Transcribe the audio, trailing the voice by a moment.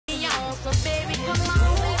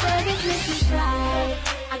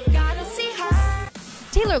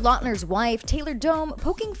Taylor Lautner's wife, Taylor Dome,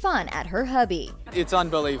 poking fun at her hubby. It's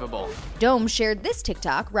unbelievable. Dome shared this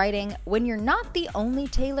TikTok, writing, "When you're not the only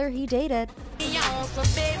Taylor he dated."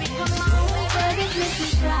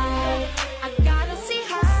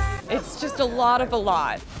 It's just a lot of a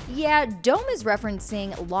lot. Yeah, Dome is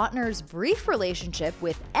referencing Lautner's brief relationship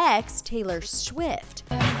with ex Taylor Swift.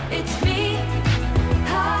 It's me.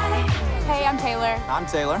 Hi. Hey, I'm Taylor. I'm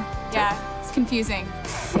Taylor. Yeah, it's confusing.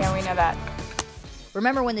 Yeah, we know that.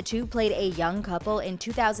 Remember when the two played a young couple in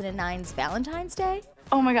 2009's Valentine's Day?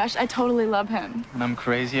 Oh my gosh, I totally love him. And I'm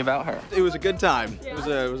crazy about her. It was a good time. It was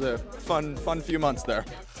a fun few months there.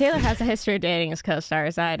 Taylor has a history of dating his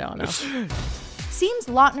co-stars. I don't know. Seems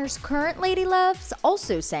Lautner's current lady love's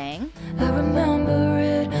also saying, I remember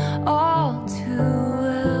it all too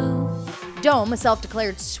well. Dome, a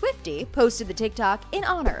self-declared Swiftie, posted the TikTok in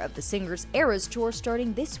honor of the singer's Eras tour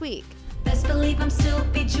starting this week. Best believe I'm still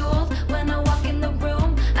bejeweled when I walk in the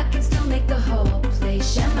room. I can still make the whole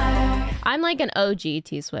place shimmer. I'm like an OG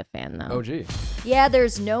T Swift fan, though. OG. Yeah,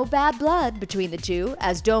 there's no bad blood between the two,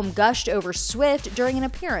 as Dome gushed over Swift during an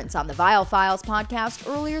appearance on the Viall Files podcast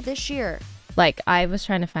earlier this year. Like, I was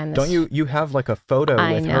trying to find this. Don't you have like a photo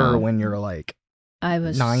I with know. her when you're like I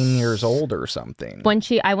was 9 years old or something? When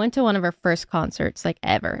I went to one of her first concerts, like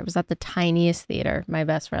ever. It was at the tiniest theater. My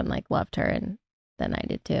best friend like loved her, and then I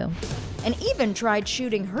did too. And even tried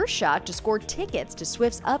shooting her shot to score tickets to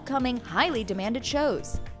Swift's upcoming highly demanded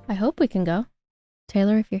shows. I hope we can go.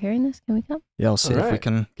 Taylor, if you're hearing this, can we come? Yeah, I'll see if we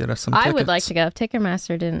can get us some tickets. I would like to go if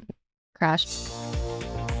Ticketmaster didn't crash.